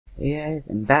Hey guys,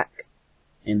 I'm back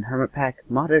in hermitpack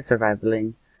modded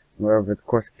survivaling, where over the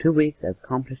course of 2 weeks I've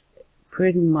accomplished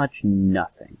pretty much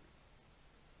nothing.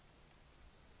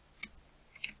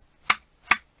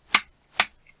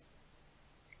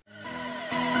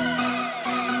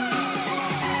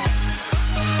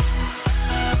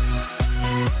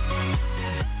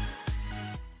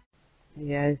 Hey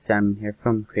guys, Sam here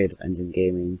from Creative Engine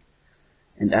Gaming,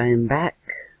 and I am back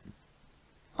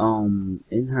in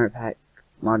hermitpack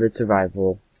modded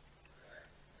survival.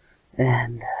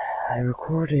 And I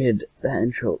recorded that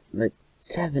intro like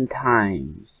 7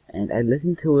 times, and I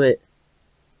listened to it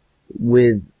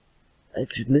I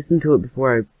just listened to it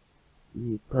before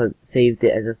I saved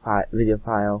it as a video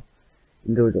file,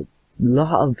 and there was a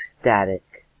lot of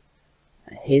static.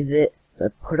 I hated it, so I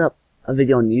put up a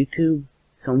video on YouTube.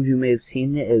 Some of you may have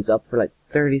seen it. It was up for like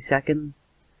 30 seconds,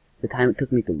 the time it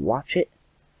took me to watch it,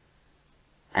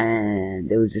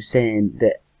 and it was just saying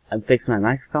that I'm fixing my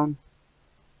microphone,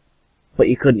 but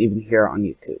you couldn't even hear it on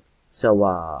YouTube.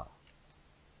 So,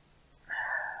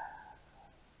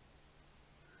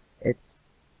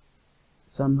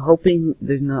 so I'm hoping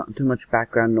there's not too much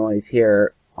background noise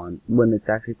here when it's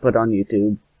actually put on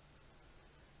YouTube.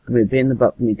 It's gonna be a pain in the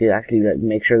butt for me to actually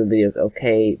make sure the video is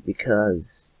okay,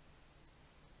 because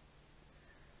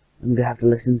I'm gonna have to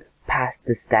listen past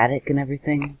the static and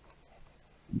everything.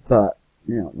 But,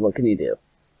 you know, what can you do?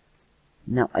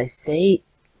 Now, I say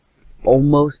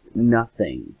almost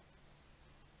nothing.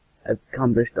 I've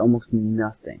accomplished almost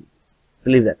nothing. I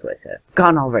believe that's what I said. I've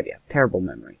forgotten already. I have terrible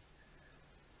memory.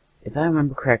 If I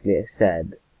remember correctly, I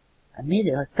said I made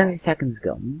it like 30 seconds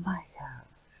ago. My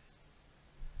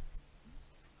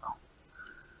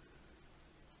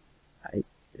gosh.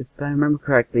 If I remember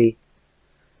correctly,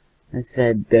 I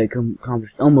said that I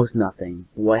accomplished almost nothing.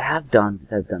 But what I have done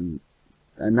is I've done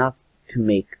enough to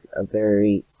make a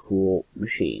very cool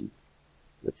machine,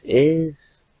 which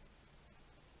is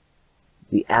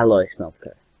the alloy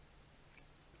smelter,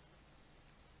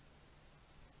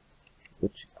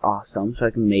 which is awesome. So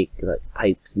I can make like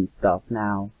pipes and stuff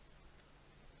now.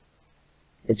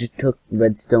 It just took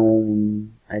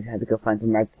redstone. I had to go find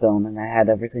some redstone, and I had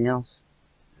everything else.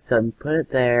 So I put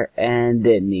it there, and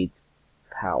it needs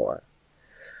power.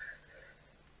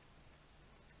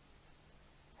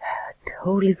 I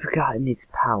totally forgot it needs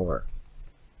power.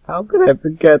 How could I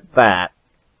forget that?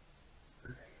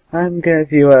 I'm gonna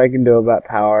see what I can do about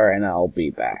power, and I'll be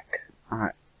back.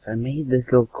 Alright, so I made this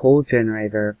little coal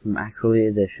generator from Actually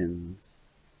Editions.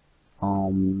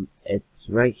 It's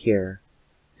right here.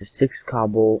 There's 6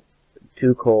 cobble,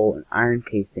 2 coal, an iron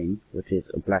casing, which is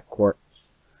a black quartz,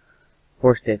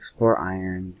 4 sticks, 4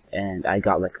 iron, and I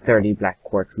got like 30 black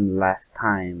quartz from the last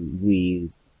time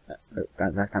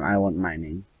last time I went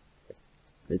mining.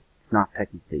 It's not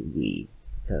technically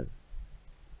because,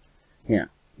 yeah,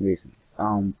 reasons.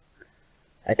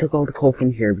 I took all the coal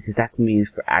from here because that can be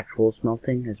used for actual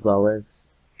smelting as well as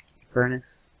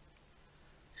furnace.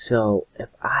 So if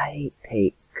I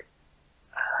take,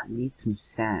 I need some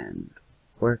sand.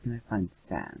 Where can I find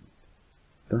sand?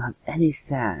 Don't have any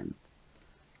sand.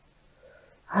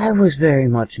 I was very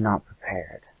much not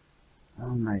prepared.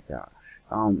 Oh my gosh.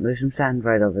 There's some sand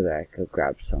right over there. I could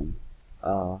grab some.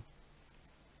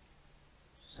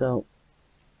 So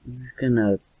I'm just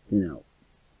gonna, I'm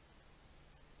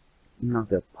not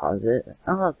gonna pause it.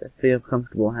 Oh, I feel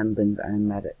comfortable handling the iron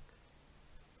medic.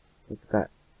 Look at that.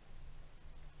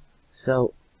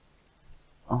 So,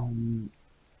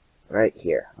 right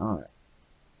here. Alright.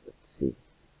 Let's see.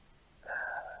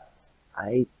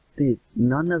 I think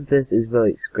none of this is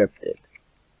really scripted.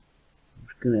 I'm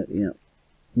just gonna,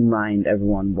 remind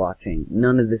everyone watching,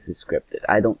 none of this is scripted.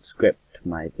 I don't script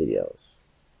my videos.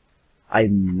 I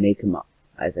make them up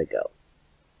as I go,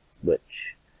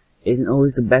 which isn't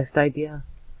always the best idea,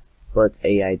 but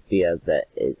an idea that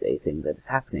is a thing that is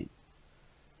happening.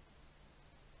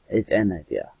 It's an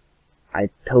idea. I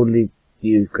totally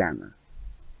use grammar.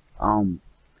 I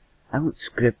don't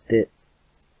script it.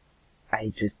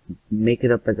 I just make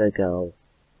it up as I go.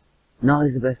 Not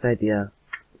always the best idea,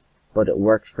 but it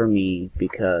works for me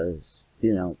because,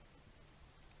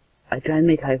 I try and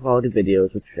make high quality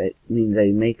videos, which means I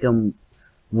make them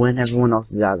when everyone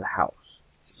else is out of the house,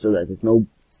 so that there's no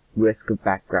risk of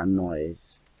background noise.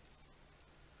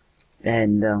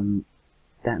 And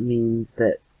that means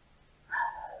that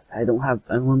I don't have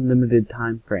an unlimited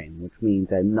time frame, which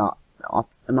means I'm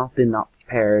often not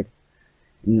prepared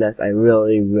unless I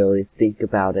really think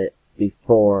about it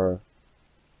before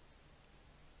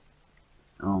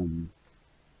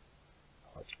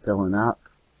it's filling up.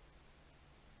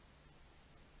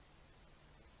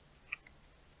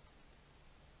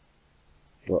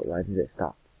 Why did it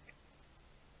stop?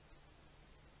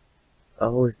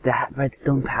 Oh, is that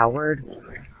redstone powered?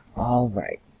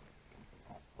 Alright.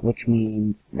 Which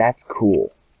means that's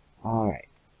cool. Alright.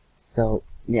 So,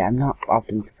 yeah, I'm not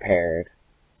often prepared.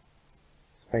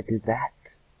 So if I do that,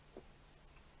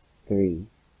 3.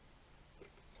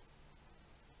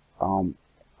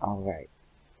 Alright.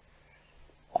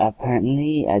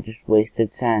 Apparently, I just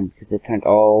wasted sand because it turned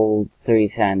all 3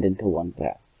 sand into 1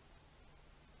 glass.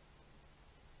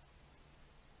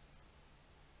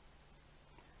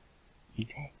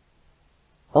 Okay.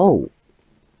 Oh!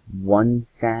 1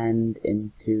 sand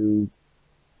into...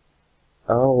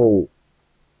 Oh!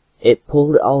 It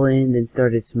pulled it all in and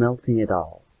started smelting it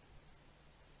all.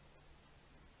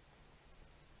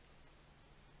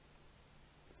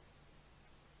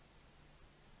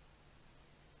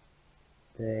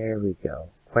 There we go.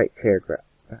 Quite clear ground.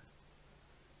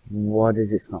 What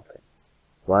is it smelting?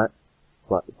 What?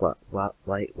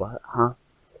 Wait, what? Huh?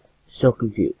 So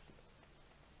confused.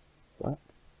 What?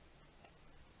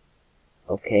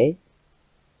 Okay.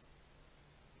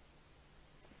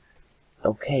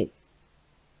 Okay.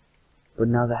 But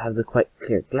now that I have the quite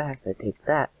clear glass, I take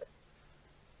that.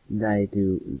 And I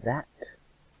do that.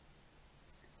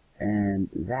 And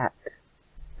that.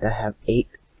 I have 8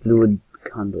 fluid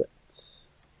conduits.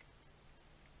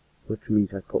 Which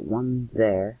means I put 1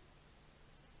 there.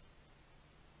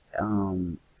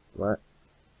 What?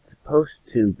 It's supposed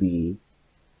to be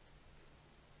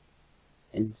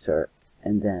insert.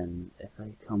 And then if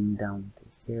I come down to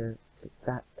here, like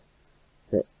that,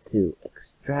 set to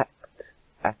extract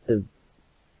active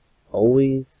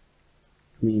always,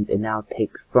 which means it now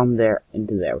takes from there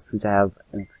into there, which means I have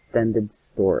an extended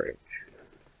storage.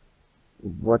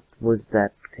 What was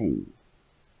that thing?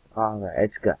 Alright, I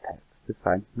just got text. It's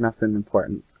fine. Nothing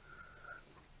important.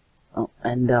 Oh,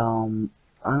 and I don't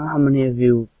know how many of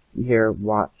you here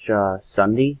watch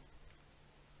Sunday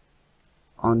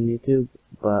on YouTube,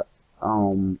 but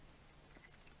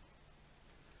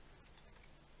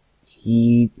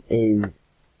he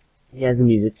has a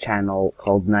music channel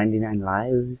called 99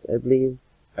 Lives, I believe,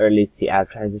 or at least he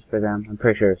advertises for them. I'm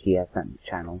pretty sure he has that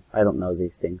channel. I don't know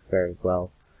these things very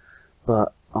well,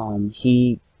 but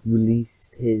he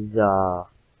released his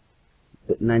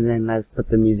 99 Lives put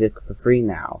the music for free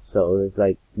now, so there's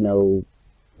like no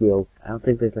real, I don't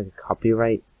think there's like a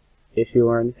copyright issue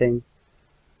or anything.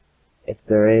 If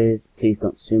there is, please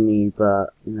don't sue me,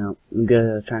 but, you know, I'm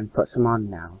gonna try and put some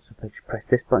on now. So if I just press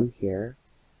this button here,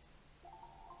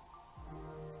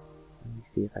 let me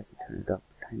see if I can turn it up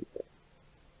a tiny bit.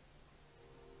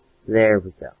 There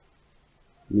we go.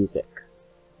 Music.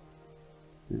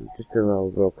 Just a little,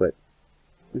 real quick.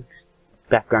 Just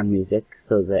background music,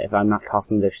 so that if I'm not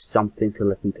talking, there's something to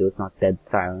listen to. It's not dead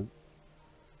silence.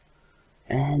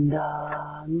 And,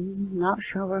 I'm not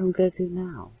sure what I'm gonna do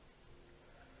now.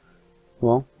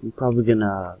 Well, I'm probably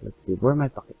gonna, let's see, where are my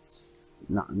buckets?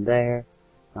 Not in there,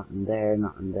 not in there,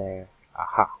 not in there.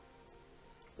 Aha.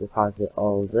 Deposit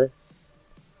all this.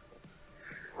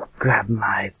 Grab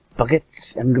my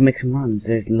buckets and go make some runs.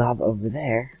 There's lava over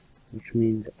there, which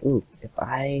means, ooh, if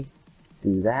I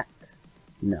do that,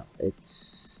 no,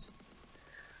 it's,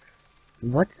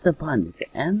 what's the button? Is it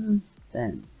M?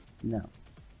 N? No.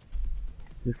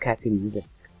 This is catchy music.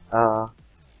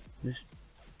 Just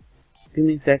give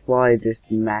me a sec while I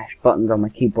just mash buttons on my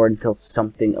keyboard until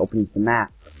something opens the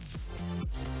map.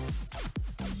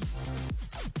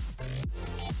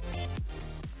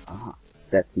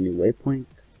 That's a new waypoint.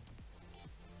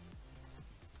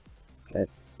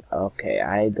 Okay,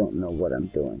 I don't know what I'm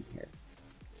doing here.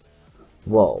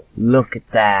 Whoa, look at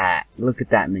that! Look at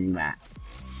that mini-map.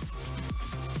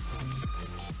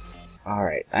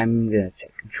 Alright, I'm gonna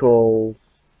check controls.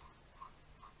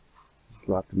 There's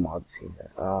lots of mods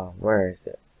here. Where is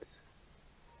it?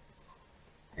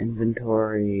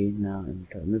 Inventory, no,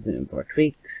 inventory, movement, import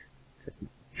tweaks.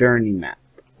 Journey map.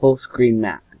 Full screen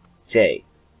map. J.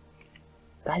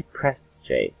 I pressed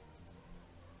J.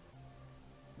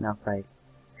 Now if I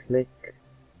click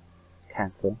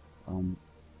cancel,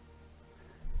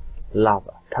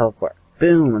 lava, teleport.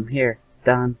 Boom, I'm here.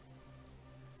 Done.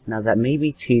 Now that may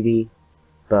be cheaty,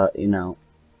 but you know,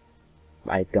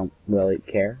 I don't really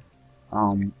care.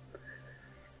 No,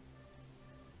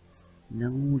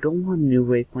 don't want a new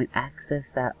waypoint.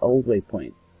 Access that old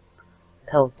waypoint.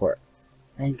 Teleport.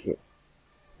 Thank you.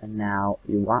 And now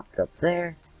you watch up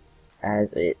there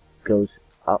as it goes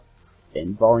up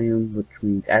in volume, which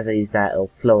means as I use that, it'll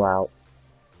flow out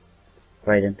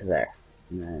right into there.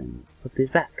 And then put these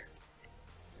back.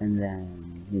 And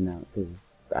then, you know,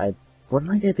 what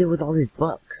am I gonna do with all these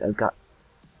books? I've got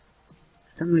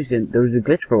For some reason, there was a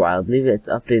glitch for a while. I believe it's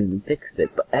updated and fixed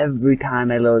it, but every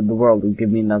time I load the world, it would give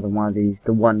me another one of these,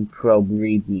 the one probe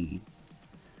readme.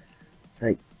 It's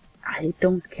like, I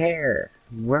don't care.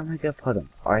 Where am I gonna put them?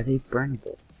 Are they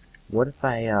burnable? What if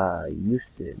I,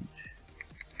 usage?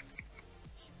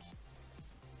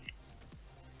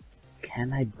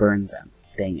 Can I burn them?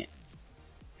 Dang it.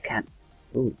 Can't.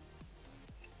 Ooh.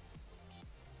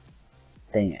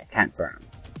 Dang it, I can't burn them.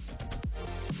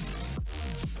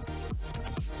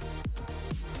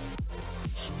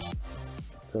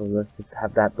 So let's just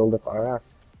have that build up RF.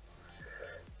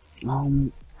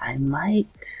 I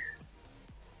might...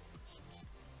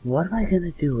 What am I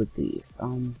gonna do with these?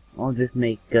 I'll just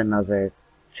make another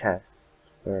chest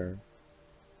for...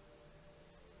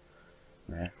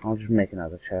 Yeah, I'll just make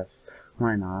another chest.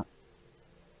 Why not?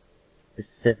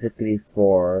 Specifically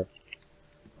for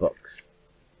books.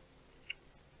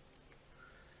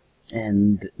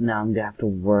 And now I'm gonna have to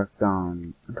work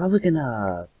on... I'm probably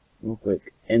gonna... Real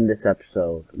quick, in this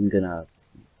episode, I'm gonna...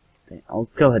 I'll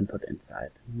go ahead and put it inside.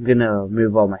 I'm gonna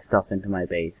move all my stuff into my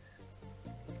base.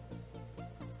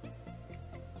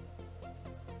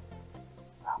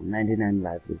 Wow, 99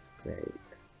 lives is great.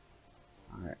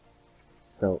 Alright.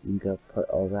 So I'm gonna put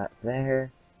all that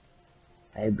there.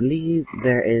 I believe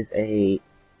there is a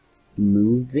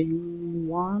moving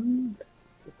wand,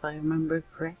 if I remember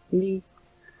correctly.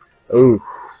 Oh,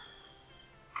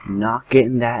 not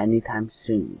getting that anytime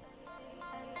soon.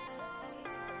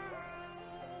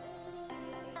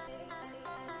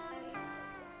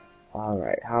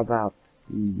 Alright, how about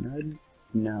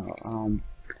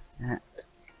at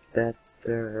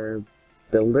better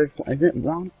builders, is it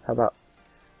wrong? How about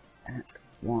at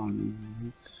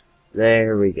wands?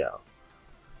 There we go.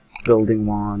 Building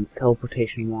wand,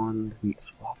 teleportation wand,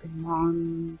 swapping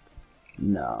wand.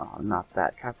 No, not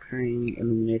that. Capturing,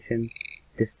 illumination,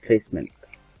 displacement,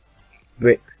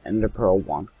 bricks, ender pearl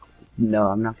wand. No,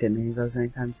 I'm not getting any of those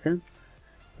anytime soon,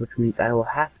 which means I will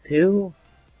have to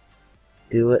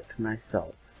do it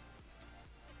myself.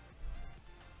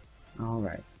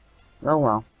 Alright. Oh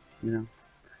well, you know.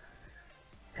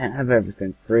 Can't have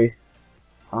everything free.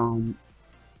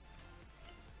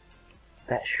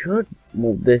 That should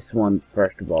move this one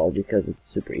first of all because it's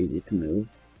super easy to move.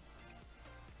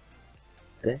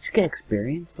 Did I just get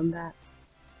experience from that?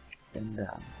 And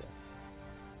there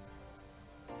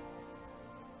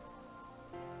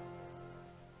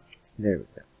we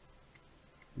go.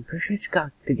 I'm pretty sure you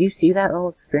got. Did you see that little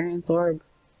experience orb?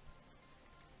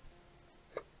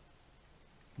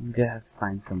 I'm gonna have to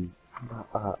find some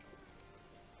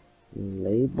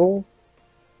label.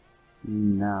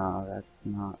 No, that's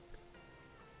not.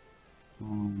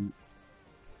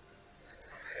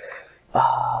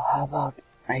 How about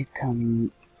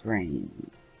item frame?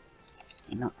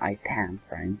 Not item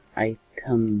frame.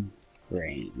 Item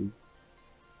frame.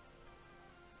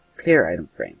 Clear item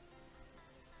frame.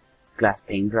 Glass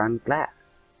panes around glass.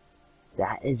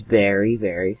 That is very,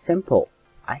 very simple.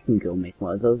 I can go make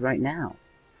one of those right now.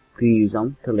 You use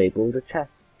them to label the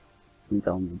chest. We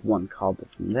go with one cobble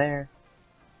from there.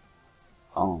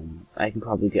 I can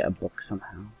probably get a book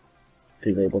somehow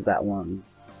to label that one.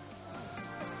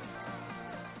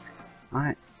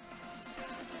 Alright.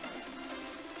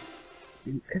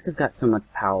 Because I've got so much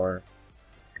power,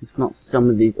 I can smelt some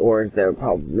of these ores that are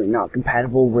probably not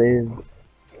compatible with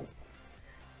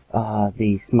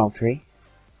the smeltery.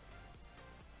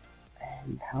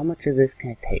 And how much of this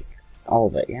can I take? All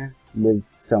of it, yeah? With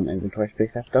some inventory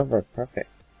space left over. Perfect.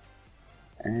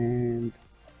 And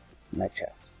my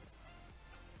chest.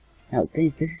 Now,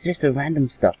 this is just a random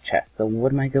stuff chest, so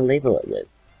what am I going to label it with?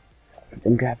 I'm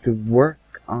going to have to work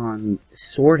on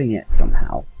sorting it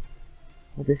somehow.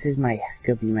 Well, this is going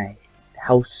to be my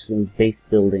house and base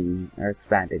building, or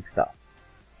expanding stuff.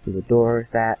 So the doors,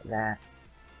 that's a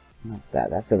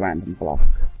random block.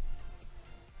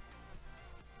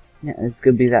 Yeah, it's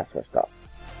going to be that sort of stuff.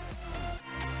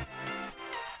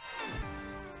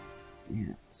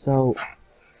 Yeah, so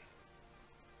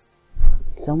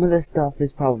some of this stuff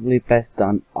is probably best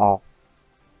done off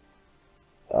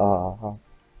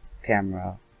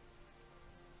camera.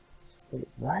 Wait,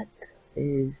 what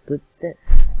is with this?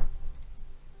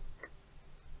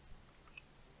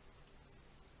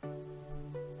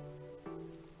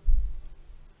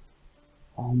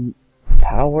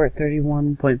 Power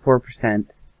 31.4%,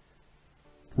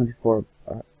 24.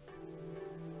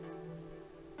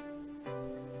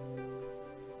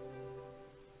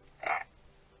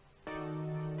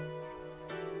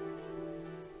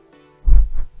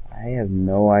 I have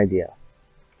no idea.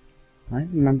 I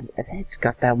remember. I think I just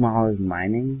got that while I was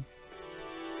mining.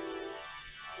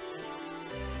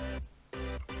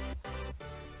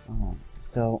 Oh,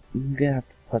 So I'm gonna have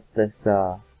to put this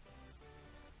I'm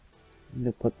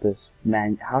gonna put this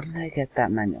how did I get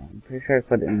that manual? I'm pretty sure I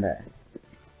put it in there.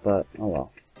 But oh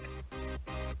well.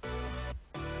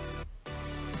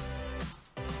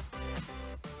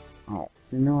 Alright,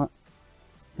 so you know what?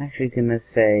 I'm actually gonna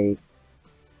say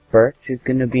birch is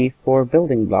gonna be for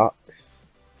building blocks.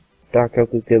 Dark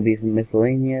oak is gonna be for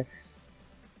miscellaneous.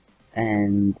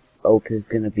 And oak is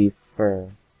gonna be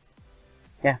for,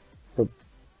 yeah, so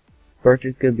birch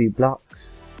is gonna be blocks.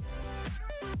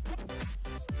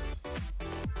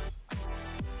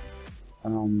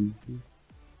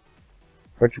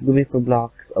 Birch is gonna be for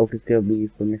blocks, oak is gonna be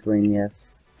for miscellaneous.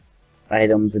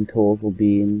 Items and tools will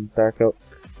be in dark oak.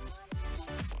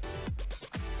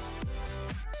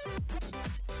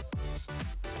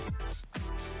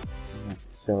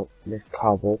 So this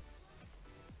cobble,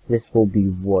 this will be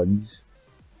woods.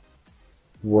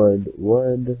 Wood,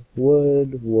 wood,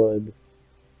 wood, wood.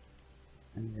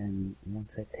 And then once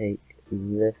I take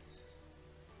this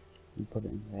and put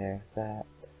it in there, that,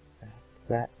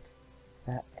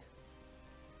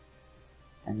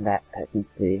 and that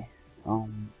technically, I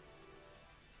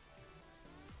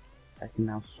can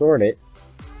now sort it.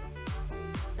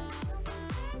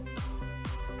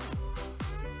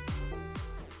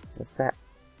 What's that?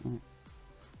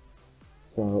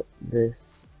 So this,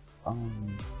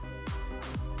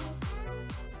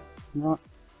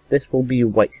 this will be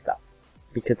white stuff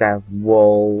because I have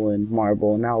wool and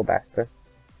marble and alabaster.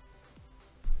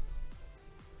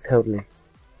 Totally.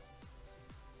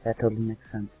 That totally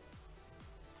makes sense.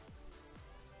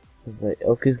 So the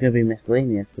oak is gonna be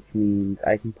miscellaneous, which means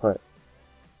I can put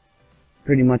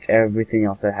pretty much everything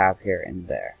else I have here in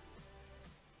there.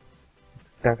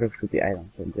 Dark oak could be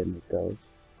items, so I'm gonna make those.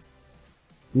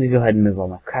 I'm gonna go ahead and move all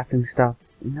my crafting stuff.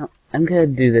 No, I'm gonna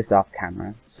do this off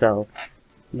camera, so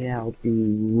yeah, I'll be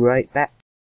right back.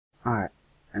 Alright,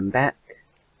 I'm back,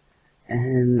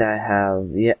 and I have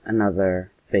yet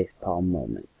another facepalm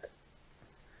moment.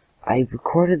 I've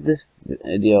recorded this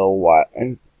video,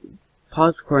 I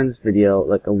paused recording this video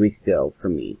like a week ago for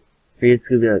me. For you it's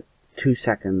gonna be like 2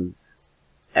 seconds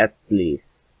at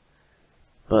least.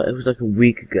 But it was like a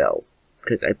week ago,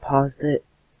 because I paused it,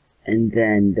 and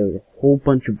then there was a whole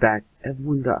bunch of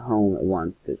everyone got home at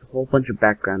once. There's a whole bunch of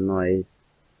background noise,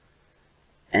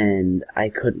 and I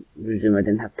couldn't resume. I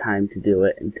didn't have time to do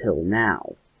it until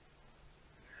now.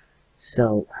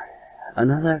 So,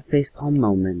 another facepalm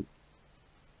moment.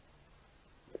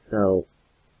 So,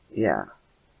 yeah.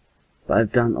 But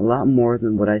I've done a lot more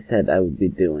than what I said I would be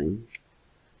doing.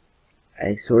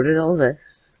 I sorted all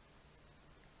this.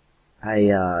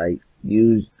 I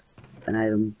used an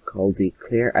item called the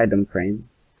clear item frame,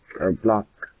 or a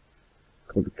block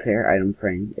called the clear item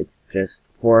frame. It's just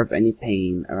 4 of any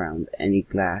pane around any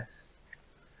glass.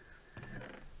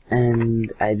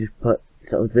 And I just put,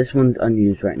 so this one's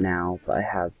unused right now, but I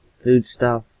have food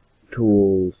stuff,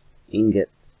 tools,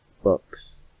 ingots,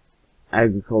 books,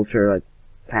 agriculture, like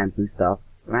plants and stuff,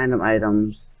 random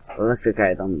items, electric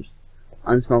items,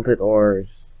 unsmelted ores,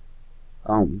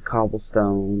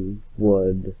 cobblestone,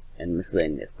 wood, and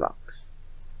miscellaneous blocks.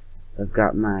 I've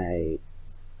got my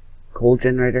coal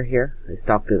generator here. I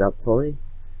stocked it up fully,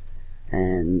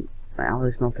 and my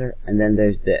alloy smelter, and then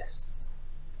there's this.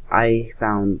 I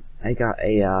got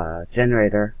a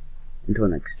generator into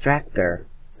an extractor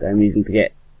that I'm using to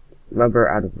get rubber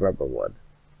out of rubber wood.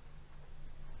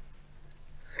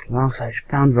 Once I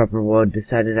found rubber wood,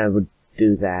 decided I would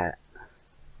do that.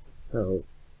 So,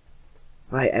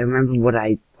 right, I remember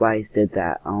why I did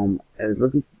that. I was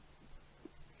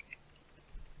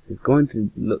going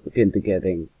to look into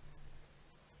getting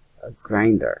a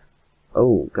grinder.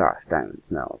 Oh gosh, diamonds,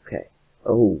 no, okay.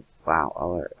 Oh, wow,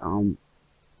 alright,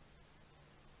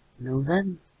 no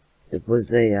then, it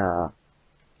was a,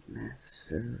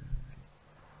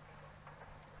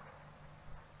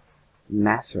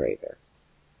 macerator.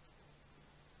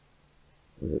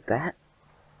 Was it that?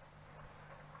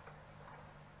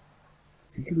 I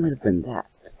think it might have been that.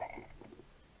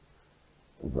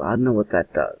 Well, I don't know what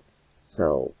that does.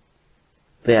 So,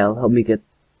 but yeah, it'll help me get,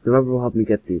 the rubber will help me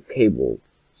get these cables.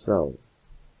 So,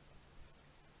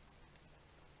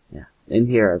 yeah. In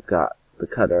here I've got the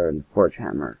cutter and the forge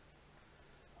hammer.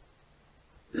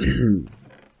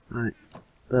 Alright.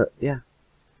 But, yeah.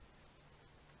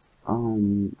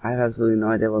 I have absolutely no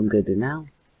idea what I'm gonna do now.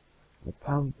 I'll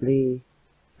probably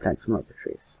plant some rubber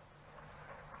trees.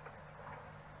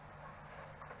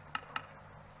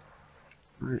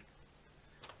 Alright.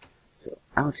 So,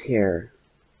 out here,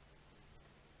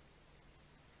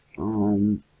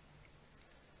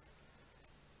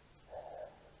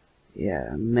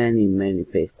 yeah, many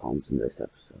facepalms in this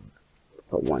episode.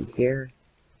 Put one here,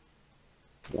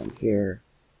 one here,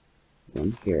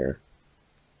 one here,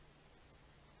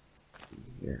 one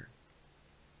here.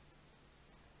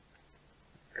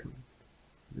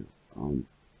 No,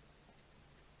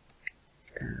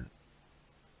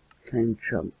 10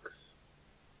 chunks.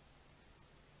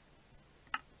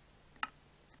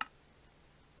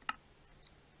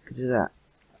 Do that,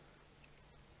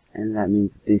 and that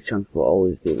means that these chunks will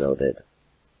always be loaded.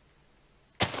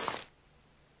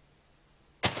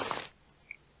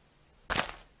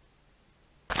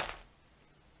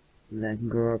 And I can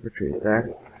grow rubber trees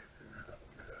there.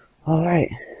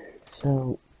 Alright,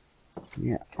 so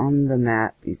yeah, on the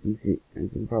map you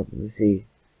can probably see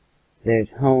there's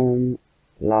home,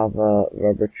 lava,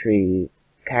 rubber trees,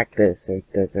 cactus, or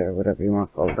desert, whatever you want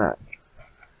to call that.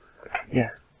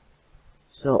 Yeah.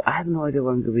 So, I have no idea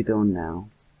what I'm going to be doing now.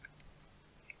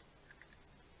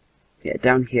 Yeah,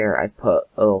 down here I put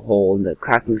a hole in the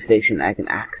crafting station. I can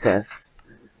access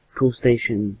tool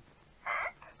station,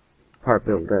 part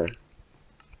builder,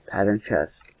 pattern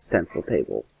chest, stencil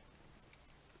table.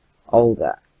 All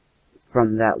that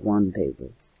from that one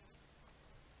table.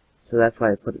 So that's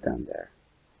why I put it down there.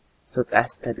 So it's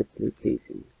aesthetically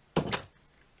pleasing.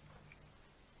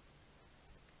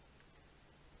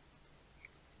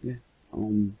 Yeah. I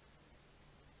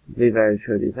believe I already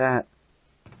showed you that.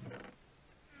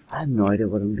 I have no idea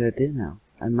what I'm gonna do now.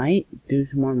 I might do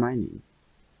some more mining.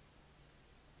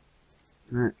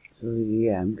 Alright, so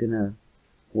yeah,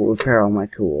 we'll repair all my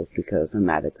tools because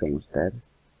my addict's almost dead.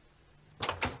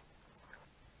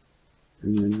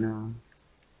 And then,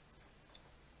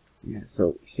 yeah,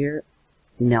 so here,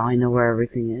 now I know where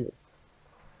everything is.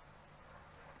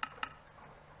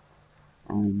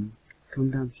 Come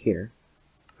down here,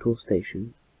 tool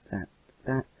station, that,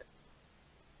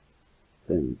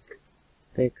 then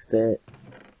fixed it.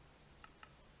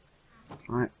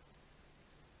 Alright,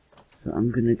 so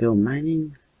I'm gonna go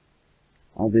mining.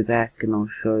 I'll be back and I'll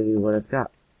show you what I've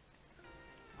got.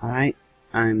 Alright,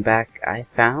 I'm back. I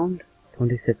found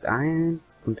 26 iron,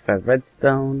 25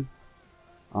 redstone,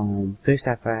 3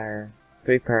 sapphire,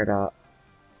 3 peridot,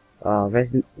 1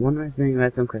 resonating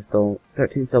redstone crystal,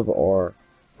 13 silver ore,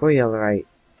 4 yellowite,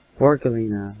 4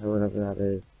 galena, or whatever that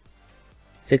is,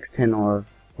 6 tin ore,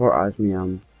 4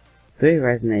 osmium, 3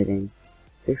 resonating,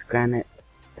 6 granite,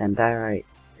 10 diorite,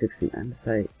 16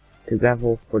 andesite, 2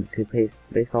 gravel, 42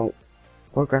 basalt,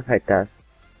 4 graphite dust,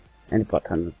 and a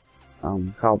ton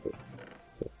of cobble.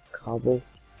 So cobble,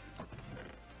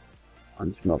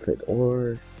 unsmelted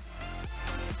ores,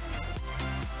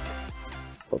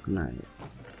 organize.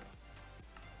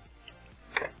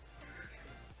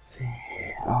 See,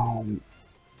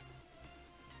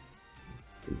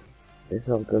 this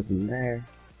all goes in there,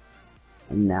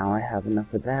 and now I have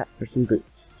enough of that for some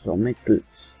boots, so I'll make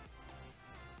boots.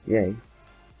 Yay.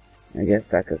 I guess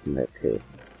that goes in there too.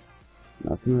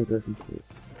 Nothing else goes into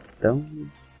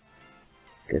stone.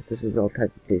 Guess this is all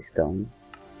technically stone.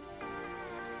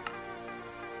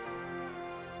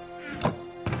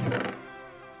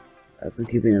 I've been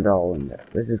keeping it all in there.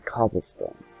 This is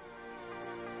cobblestone.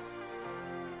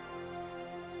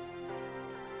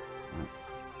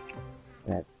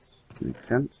 That makes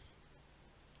sense.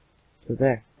 So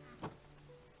there.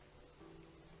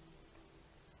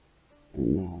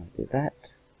 And now I do that.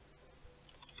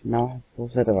 Now I have a full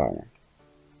set of armor.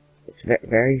 It's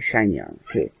very shiny armor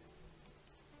too.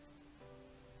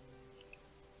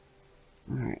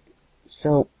 Alright.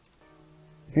 So,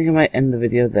 I think I might end the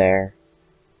video there.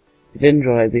 If you did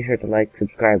enjoy, be sure to like,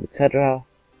 subscribe, etc.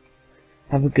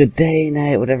 Have a good day,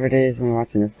 night, whatever it is when you're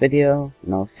watching this video,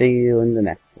 and I'll see you in the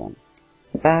next one.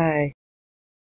 Bye!